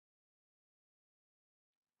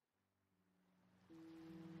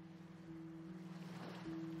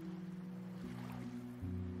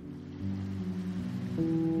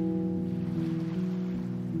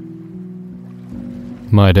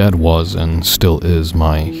My dad was and still is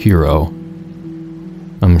my hero.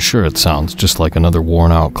 I'm sure it sounds just like another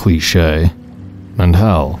worn-out cliché, and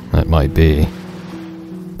hell, it might be.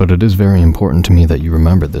 But it is very important to me that you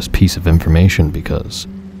remember this piece of information because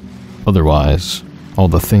otherwise, all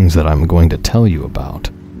the things that I'm going to tell you about,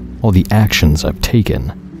 all the actions I've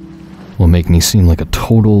taken, will make me seem like a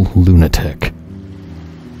total lunatic.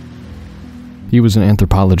 He was an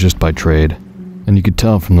anthropologist by trade, and you could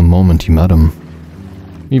tell from the moment you met him.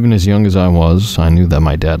 Even as young as I was, I knew that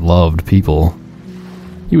my dad loved people.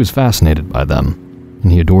 He was fascinated by them,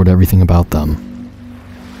 and he adored everything about them.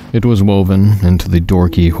 It was woven into the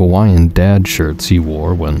dorky Hawaiian dad shirts he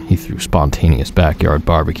wore when he threw spontaneous backyard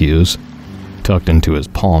barbecues, tucked into his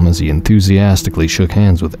palm as he enthusiastically shook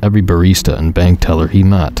hands with every barista and bank teller he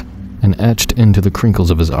met, and etched into the crinkles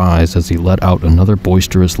of his eyes as he let out another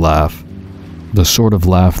boisterous laugh, the sort of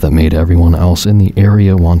laugh that made everyone else in the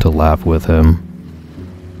area want to laugh with him.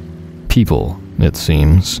 People, it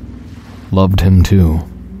seems, loved him too.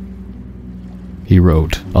 He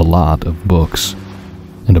wrote a lot of books,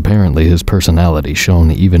 and apparently his personality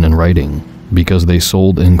shone even in writing, because they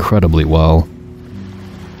sold incredibly well.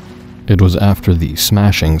 It was after the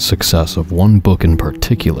smashing success of one book in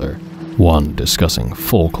particular, one discussing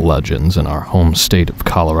folk legends in our home state of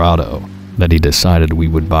Colorado, that he decided we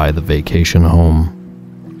would buy the vacation home.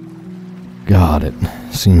 God, it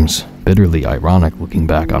seems bitterly ironic looking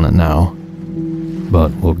back on it now,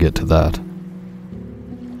 but we'll get to that.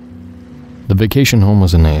 The vacation home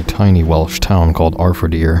was in a tiny Welsh town called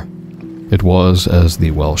Arfordir. It was, as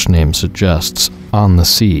the Welsh name suggests, on the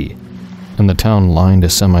sea, and the town lined a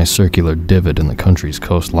semicircular divot in the country's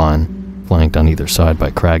coastline, flanked on either side by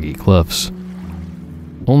craggy cliffs.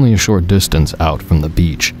 Only a short distance out from the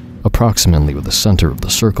beach, approximately where the center of the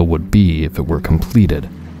circle would be if it were completed,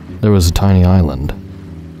 there was a tiny island.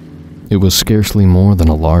 It was scarcely more than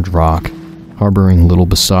a large rock, harboring little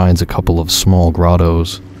besides a couple of small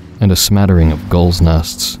grottos and a smattering of gulls'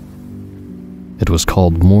 nests. It was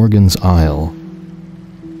called Morgan's Isle.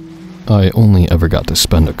 I only ever got to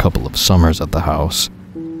spend a couple of summers at the house,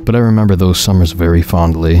 but I remember those summers very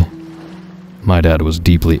fondly. My dad was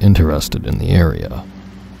deeply interested in the area,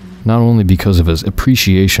 not only because of his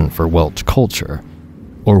appreciation for Welsh culture,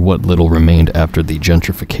 or what little remained after the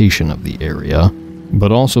gentrification of the area,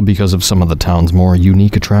 but also because of some of the town's more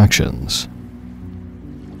unique attractions.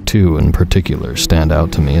 Two in particular stand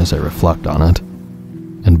out to me as I reflect on it,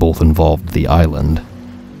 and both involved the island.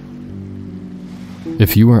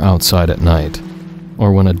 If you were outside at night,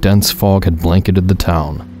 or when a dense fog had blanketed the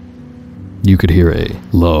town, you could hear a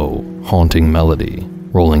low, haunting melody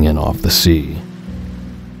rolling in off the sea.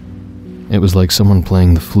 It was like someone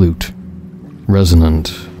playing the flute,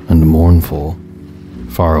 resonant and mournful,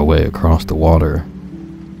 far away across the water.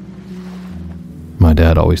 My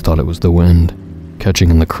dad always thought it was the wind,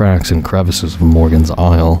 catching in the cracks and crevices of Morgan's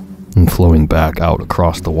Isle and flowing back out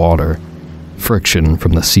across the water, friction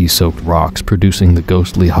from the sea-soaked rocks producing the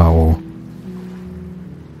ghostly howl.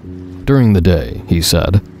 During the day, he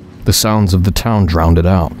said, the sounds of the town drowned it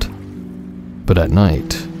out. But at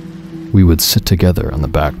night, we would sit together on the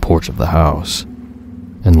back porch of the house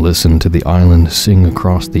and listen to the island sing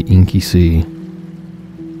across the inky sea.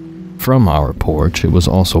 From our porch, it was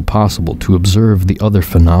also possible to observe the other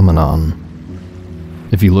phenomenon.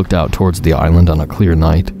 If you looked out towards the island on a clear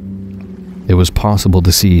night, it was possible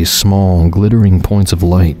to see small, glittering points of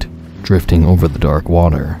light drifting over the dark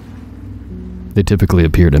water. They typically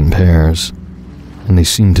appeared in pairs, and they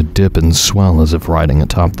seemed to dip and swell as if riding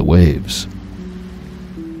atop the waves.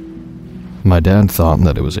 My dad thought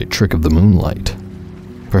that it was a trick of the moonlight,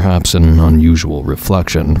 perhaps an unusual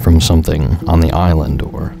reflection from something on the island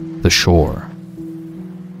or the shore.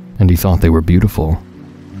 And he thought they were beautiful,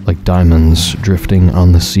 like diamonds drifting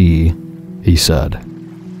on the sea, he said.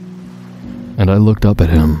 And I looked up at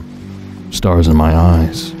him, stars in my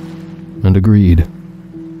eyes, and agreed.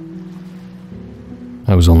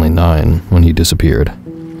 I was only 9 when he disappeared.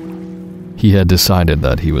 He had decided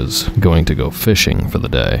that he was going to go fishing for the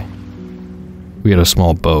day. We had a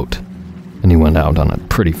small boat, and he went out on it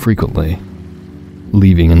pretty frequently,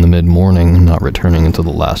 leaving in the mid-morning, not returning until the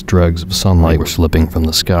last dregs of sunlight were slipping from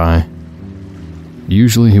the sky.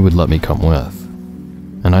 Usually he would let me come with,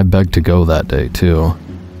 and I begged to go that day too,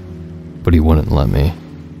 but he wouldn't let me.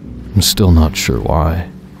 I'm still not sure why.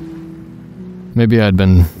 Maybe I'd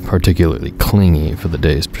been particularly clingy for the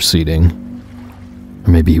days preceding, or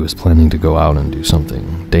maybe he was planning to go out and do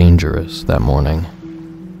something dangerous that morning.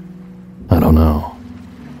 I don't know.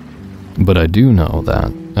 But I do know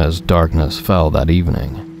that, as darkness fell that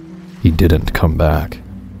evening, he didn't come back.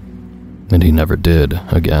 And he never did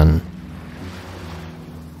again.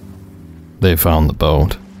 They found the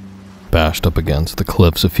boat, bashed up against the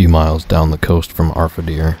cliffs a few miles down the coast from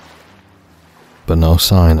Arfadir, but no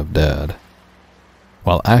sign of Dad.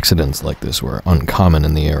 While accidents like this were uncommon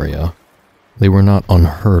in the area, they were not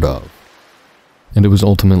unheard of, and it was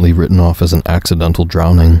ultimately written off as an accidental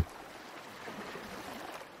drowning.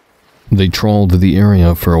 They trawled the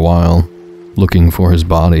area for a while, looking for his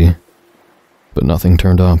body, but nothing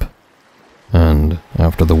turned up, and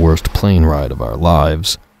after the worst plane ride of our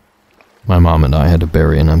lives, my mom and I had to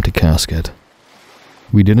bury an empty casket.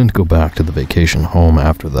 We didn't go back to the vacation home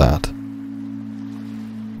after that.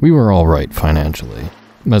 We were all right financially,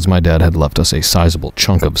 as my dad had left us a sizable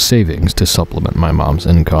chunk of savings to supplement my mom's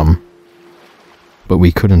income. But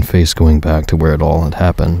we couldn't face going back to where it all had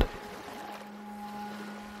happened.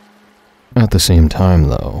 At the same time,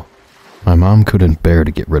 though, my mom couldn't bear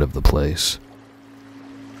to get rid of the place.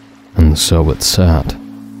 And so it sat,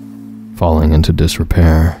 falling into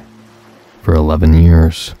disrepair, for 11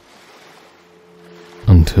 years.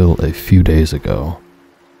 Until a few days ago.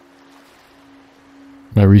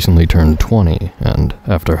 I recently turned 20, and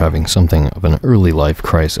after having something of an early life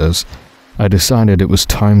crisis, I decided it was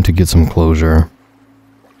time to get some closure.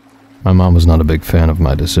 My mom was not a big fan of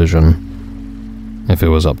my decision. If it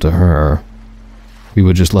was up to her, we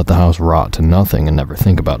would just let the house rot to nothing and never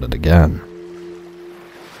think about it again.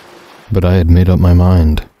 But I had made up my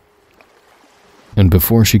mind. And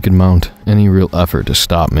before she could mount any real effort to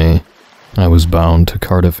stop me, I was bound to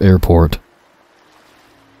Cardiff Airport.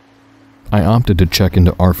 I opted to check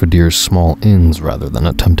into Arfadir's small inns rather than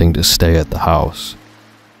attempting to stay at the house.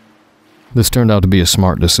 This turned out to be a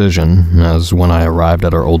smart decision, as when I arrived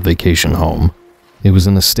at our old vacation home, it was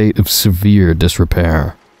in a state of severe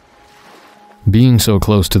disrepair. Being so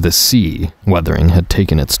close to the sea, weathering had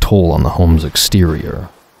taken its toll on the home's exterior,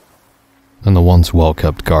 and the once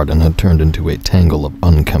well-kept garden had turned into a tangle of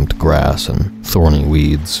unkempt grass and thorny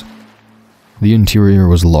weeds. The interior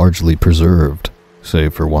was largely preserved,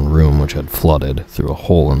 save for one room which had flooded through a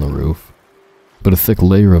hole in the roof, but a thick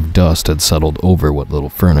layer of dust had settled over what little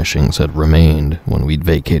furnishings had remained when we'd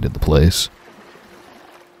vacated the place.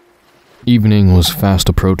 Evening was fast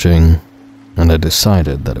approaching, and I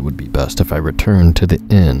decided that it would be best if I returned to the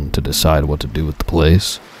inn to decide what to do with the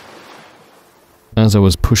place. As I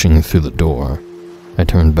was pushing through the door, I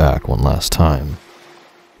turned back one last time,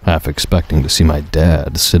 half expecting to see my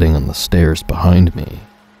dad sitting on the stairs behind me.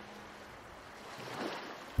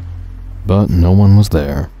 But no one was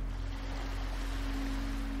there.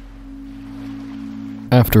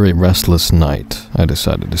 After a restless night, I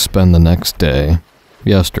decided to spend the next day,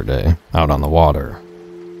 yesterday, out on the water.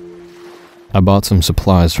 I bought some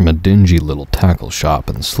supplies from a dingy little tackle shop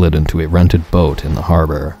and slid into a rented boat in the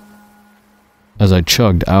harbor. As I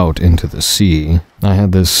chugged out into the sea, I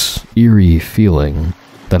had this eerie feeling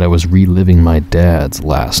that I was reliving my dad's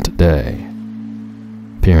last day.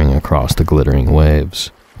 Peering across the glittering waves,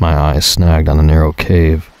 my eyes snagged on a narrow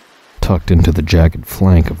cave, tucked into the jagged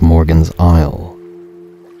flank of Morgan's Isle.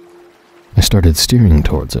 I started steering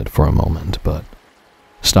towards it for a moment, but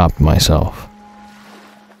stopped myself.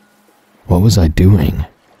 What was I doing?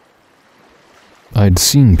 I'd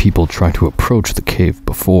seen people try to approach the cave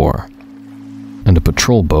before, and a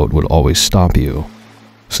patrol boat would always stop you,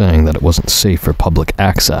 saying that it wasn't safe for public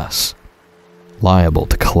access. Liable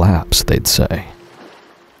to collapse, they'd say.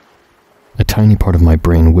 A tiny part of my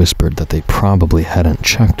brain whispered that they probably hadn't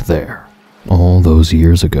checked there all those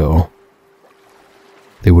years ago.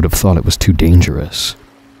 They would have thought it was too dangerous,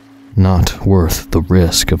 not worth the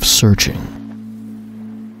risk of searching.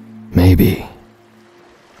 Maybe.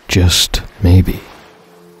 Just maybe.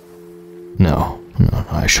 No,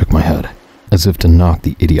 I shook my head, as if to knock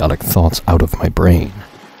the idiotic thoughts out of my brain.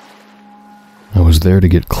 I was there to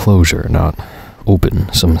get closure, not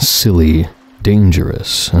open some silly,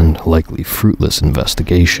 dangerous, and likely fruitless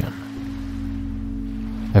investigation.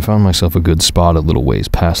 I found myself a good spot a little ways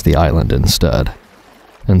past the island instead,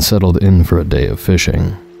 and settled in for a day of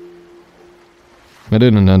fishing. I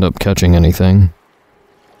didn't end up catching anything.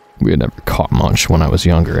 We had never caught much when I was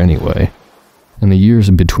younger anyway, and the years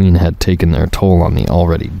in between had taken their toll on the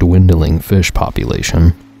already dwindling fish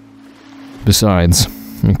population. Besides,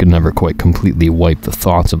 I could never quite completely wipe the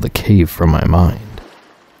thoughts of the cave from my mind.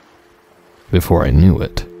 Before I knew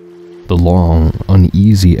it, the long,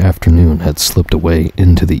 uneasy afternoon had slipped away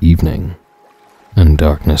into the evening, and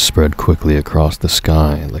darkness spread quickly across the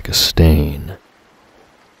sky like a stain.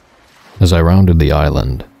 As I rounded the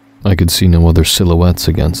island, I could see no other silhouettes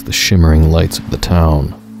against the shimmering lights of the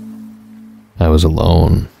town. I was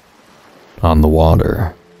alone, on the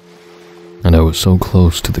water, and I was so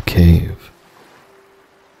close to the cave.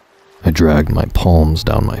 I dragged my palms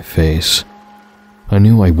down my face, I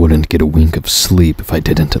knew I wouldn't get a wink of sleep if I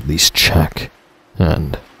didn't at least check,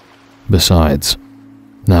 and besides,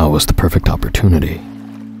 now was the perfect opportunity,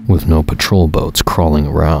 with no patrol boats crawling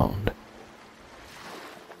around.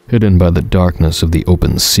 Hidden by the darkness of the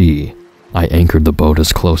open sea, I anchored the boat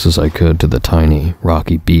as close as I could to the tiny,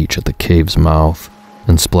 rocky beach at the cave's mouth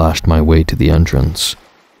and splashed my way to the entrance,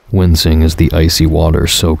 wincing as the icy water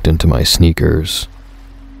soaked into my sneakers.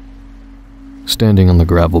 Standing on the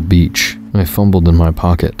gravel beach, I fumbled in my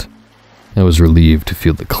pocket. I was relieved to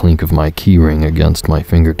feel the clink of my keyring against my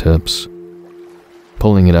fingertips.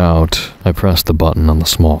 Pulling it out, I pressed the button on the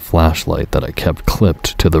small flashlight that I kept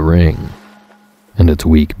clipped to the ring, and its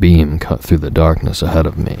weak beam cut through the darkness ahead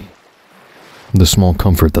of me. The small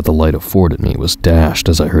comfort that the light afforded me was dashed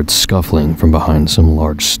as I heard scuffling from behind some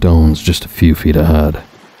large stones just a few feet ahead.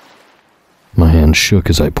 My hand shook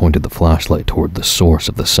as I pointed the flashlight toward the source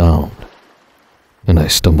of the sound, and I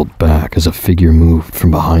stumbled back as a figure moved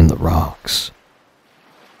from behind the rocks.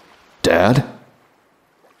 "Dad?"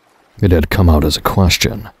 It had come out as a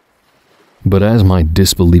question, but as my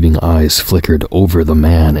disbelieving eyes flickered over the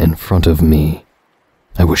man in front of me,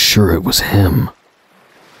 I was sure it was him.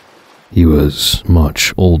 He was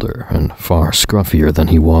much older and far scruffier than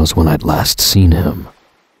he was when I'd last seen him,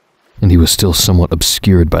 and he was still somewhat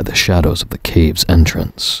obscured by the shadows of the cave's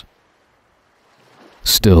entrance.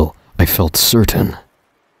 Still, I felt certain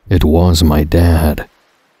it was my dad.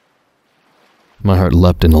 My heart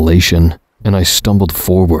leapt in elation, and I stumbled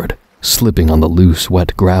forward, slipping on the loose,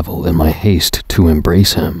 wet gravel in my haste to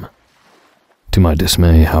embrace him. To my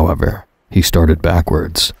dismay, however, he started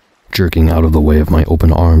backwards, jerking out of the way of my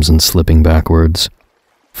open arms and slipping backwards,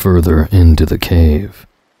 further into the cave.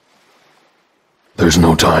 "There's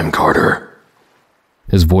no time, Carter."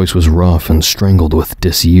 His voice was rough and strangled with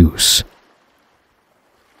disuse.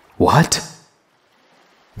 "What?"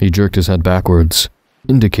 He jerked his head backwards,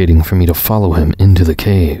 indicating for me to follow him into the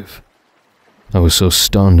cave. I was so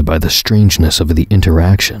stunned by the strangeness of the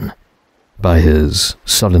interaction, by his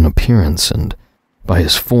sudden appearance and by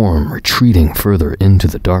his form retreating further into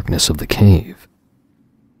the darkness of the cave,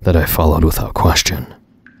 that I followed without question.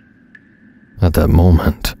 At that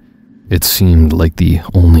moment, it seemed like the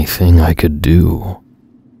only thing I could do.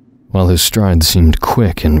 While his strides seemed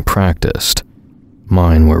quick and practiced,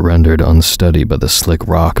 mine were rendered unsteady by the slick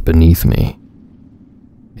rock beneath me.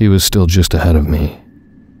 He was still just ahead of me,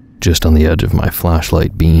 just on the edge of my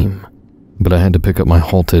flashlight beam, but I had to pick up my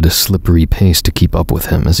halted, slippery pace to keep up with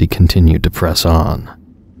him as he continued to press on.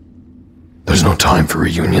 "There's no time for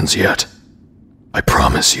reunions yet. I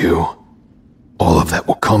promise you. All of that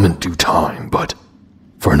will come in due time, but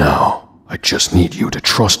for now, I just need you to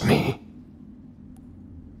trust me."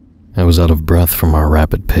 I was out of breath from our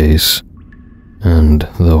rapid pace, and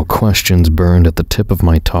though questions burned at the tip of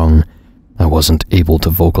my tongue, I wasn't able to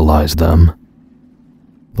vocalize them.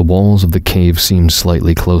 The walls of the cave seemed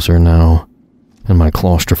slightly closer now, and my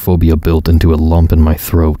claustrophobia built into a lump in my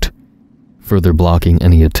throat, further blocking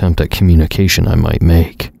any attempt at communication I might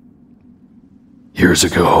make. "Years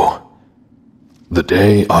ago, the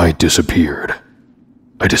day I disappeared,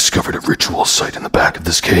 I discovered a ritual site in the back of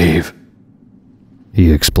this cave,"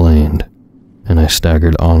 he explained, and I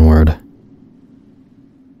staggered onward.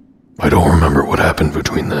 "I don't remember what happened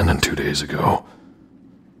between then and 2 days ago.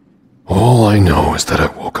 All I know is that I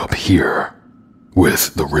woke up here,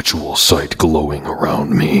 with the ritual site glowing around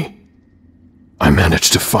me. I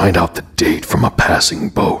managed to find out the date from a passing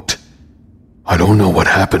boat. I don't know what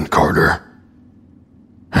happened, Carter.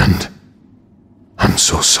 And I'm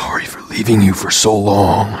so sorry for leaving you for so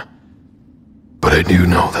long. But I do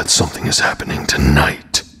know that something is happening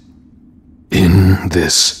tonight, in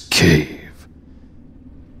this cave.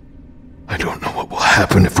 I don't know what will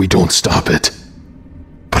happen if we don't stop it,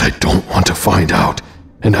 but I don't want to find out,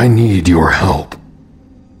 and I need your help."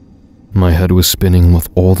 My head was spinning with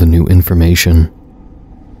all the new information.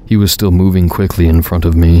 He was still moving quickly in front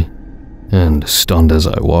of me, and stunned as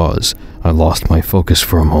I was, I lost my focus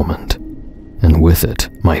for a moment, and with it,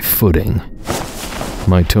 my footing.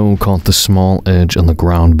 My toe caught the small edge on the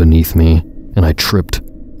ground beneath me, and I tripped,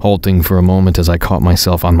 halting for a moment as I caught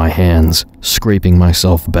myself on my hands, scraping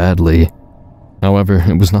myself badly. However,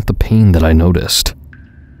 it was not the pain that I noticed.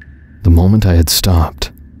 The moment I had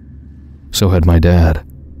stopped, so had my dad.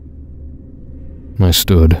 I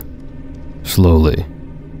stood, slowly,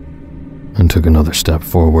 and took another step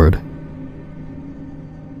forward.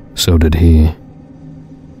 So did he.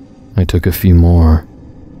 I took a few more,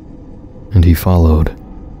 and he followed.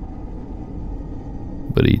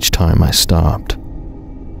 But each time I stopped,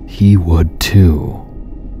 he would too.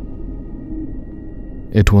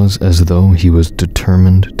 It was as though he was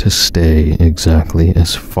determined to stay exactly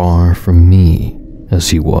as far from me as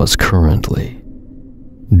he was currently.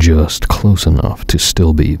 Just close enough to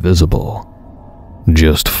still be visible.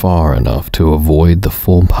 Just far enough to avoid the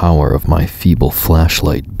full power of my feeble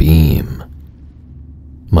flashlight beam.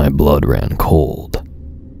 My blood ran cold.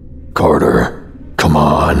 "Carter, come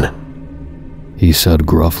on," he said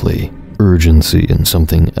gruffly, urgency and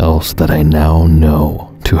something else that I now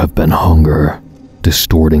know to have been hunger,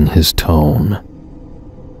 distorting his tone.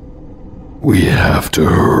 "We have to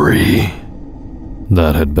hurry."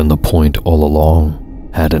 That had been the point all along,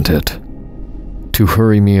 hadn't it? To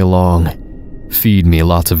hurry me along, feed me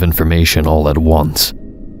lots of information all at once,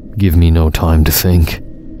 give me no time to think.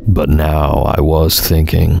 But now I was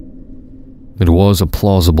thinking. It was a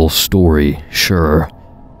plausible story, sure.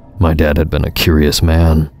 My dad had been a curious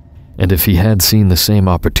man, and if he had seen the same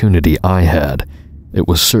opportunity I had, it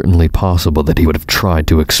was certainly possible that he would have tried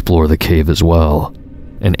to explore the cave as well.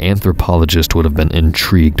 An anthropologist would have been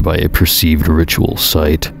intrigued by a perceived ritual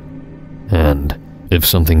site. And if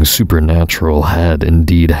something supernatural had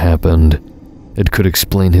indeed happened, it could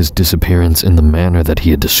explain his disappearance in the manner that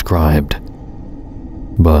he had described.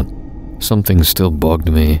 But something still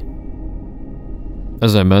bugged me.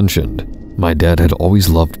 As I mentioned, my dad had always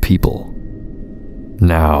loved people.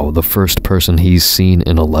 Now, the first person he's seen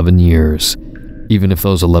in 11 years, even if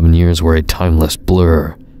those 11 years were a timeless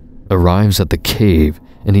blur, arrives at the cave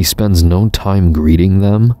and he spends no time greeting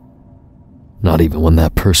them, not even when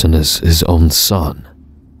that person is his own son.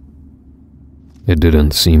 It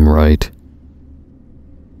didn't seem right.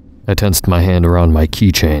 I tensed my hand around my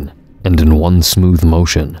keychain and in one smooth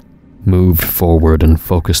motion, moved forward and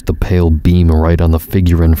focused the pale beam right on the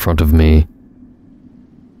figure in front of me.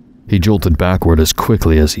 He jolted backward as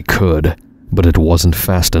quickly as he could, but it wasn't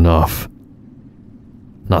fast enough.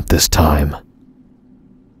 Not this time.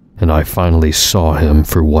 And I finally saw him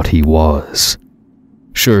for what he was.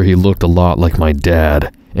 Sure, he looked a lot like my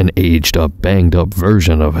dad, an aged-up, banged-up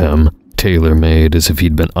version of him, tailor-made as if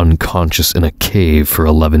he'd been unconscious in a cave for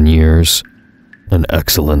 11 years. An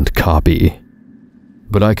excellent copy.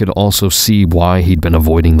 But I could also see why he'd been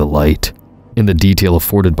avoiding the light. In the detail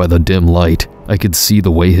afforded by the dim light, I could see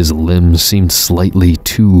the way his limbs seemed slightly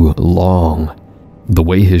too long. The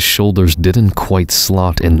way his shoulders didn't quite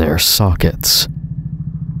slot in their sockets.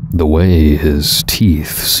 The way his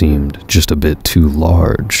teeth seemed just a bit too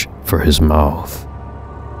large for his mouth.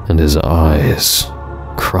 And his eyes.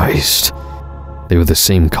 Christ. They were the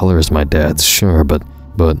same color as my dad's, sure, but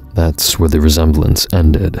that's where the resemblance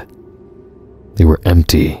ended. They were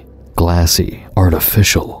empty, glassy,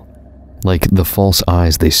 artificial. Like the false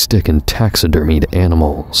eyes they stick in taxidermied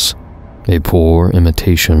animals. A poor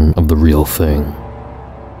imitation of the real thing.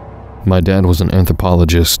 My dad was an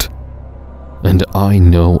anthropologist, and I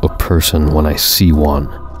know a person when I see one.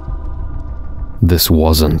 This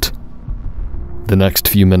wasn't. The next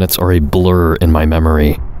few minutes are a blur in my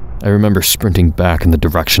memory. I remember sprinting back in the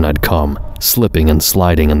direction I'd come, slipping and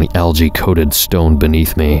sliding in the algae-coated stone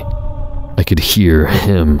beneath me. I could hear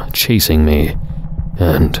him chasing me,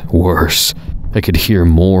 and worse, I could hear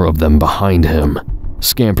more of them behind him,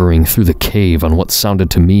 scampering through the cave on what sounded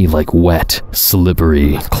to me like wet,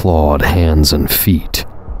 slippery, clawed hands and feet.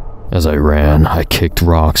 As I ran, I kicked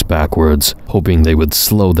rocks backwards, hoping they would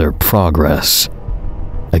slow their progress.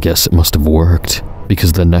 I guess it must have worked,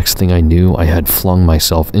 because the next thing I knew, I had flung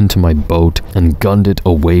myself into my boat and gunned it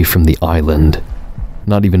away from the island,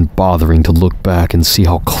 not even bothering to look back and see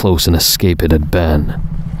how close an escape it had been.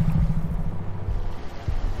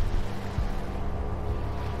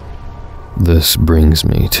 This brings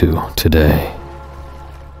me to today.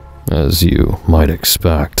 As you might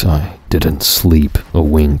expect, I didn't sleep a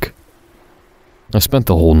wink. I spent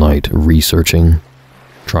the whole night researching,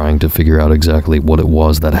 trying to figure out exactly what it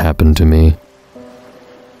was that happened to me.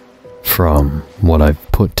 From what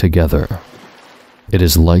I've put together, it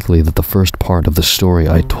is likely that the first part of the story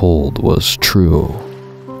I told was true.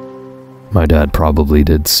 My dad probably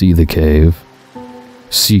did see the cave,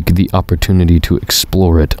 seek the opportunity to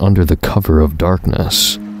explore it under the cover of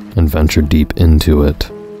darkness, and venture deep into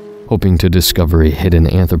it, hoping to discover a hidden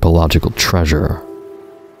anthropological treasure.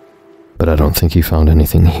 But I don't think he found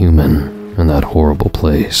anything human in that horrible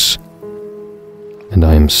place. And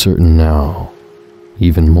I am certain now,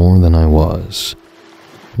 even more than I was,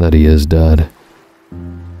 that he is dead.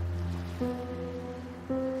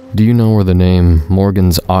 Do you know where the name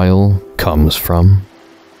Morgan's Isle comes from?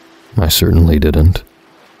 I certainly didn't.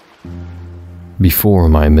 Before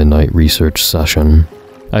my midnight research session,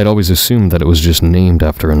 I'd always assumed that it was just named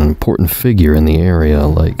after an important figure in the area,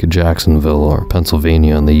 like Jacksonville or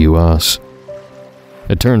Pennsylvania in the US.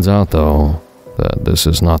 It turns out, though, that this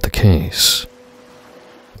is not the case.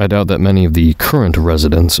 I doubt that many of the current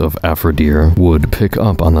residents of Aphrodite would pick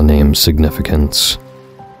up on the name's significance.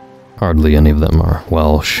 Hardly any of them are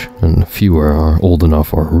Welsh, and fewer are old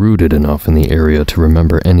enough or rooted enough in the area to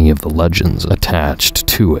remember any of the legends attached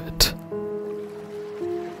to it.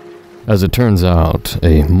 As it turns out,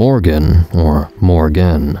 a Morgan, or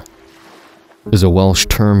Morgan, is a Welsh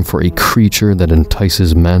term for a creature that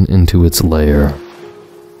entices men into its lair,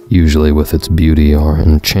 usually with its beauty or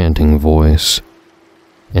enchanting voice,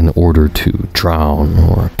 in order to drown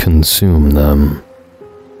or consume them.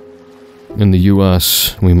 In the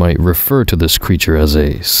US, we might refer to this creature as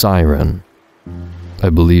a siren. I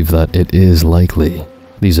believe that it is likely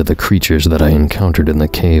these are the creatures that I encountered in the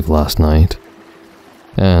cave last night.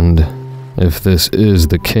 And if this is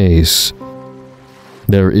the case,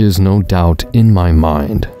 there is no doubt in my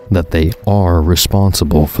mind that they are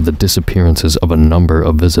responsible for the disappearances of a number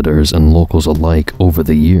of visitors and locals alike over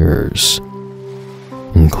the years,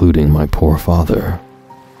 including my poor father.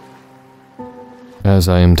 As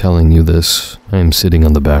I am telling you this, I am sitting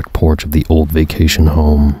on the back porch of the old vacation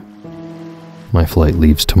home. My flight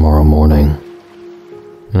leaves tomorrow morning,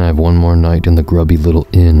 and I have one more night in the grubby little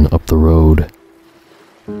inn up the road.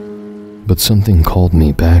 But something called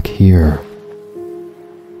me back here,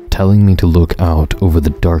 telling me to look out over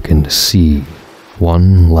the darkened sea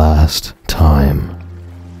one last time.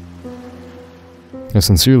 I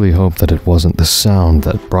sincerely hope that it wasn't the sound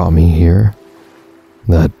that brought me here,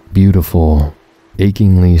 that beautiful,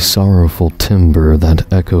 achingly sorrowful timbre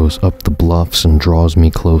that echoes up the bluffs and draws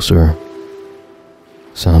me closer,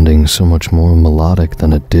 sounding so much more melodic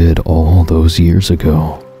than it did all those years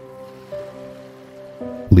ago.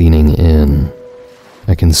 Leaning in,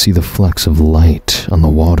 I can see the flecks of light on the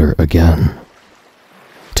water again,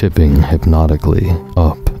 tipping hypnotically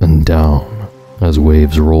up and down as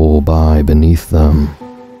waves roll by beneath them.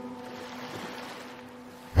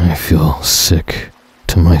 I feel sick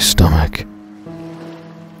to my stomach.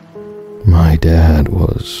 My dad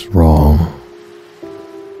was wrong.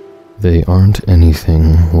 They aren't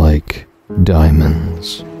anything like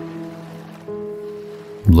diamonds.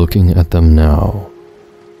 Looking at them now,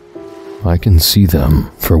 I can see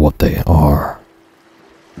them for what they are.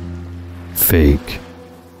 Fake,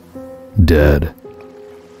 dead,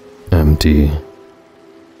 empty,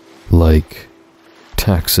 like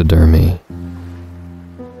taxidermy.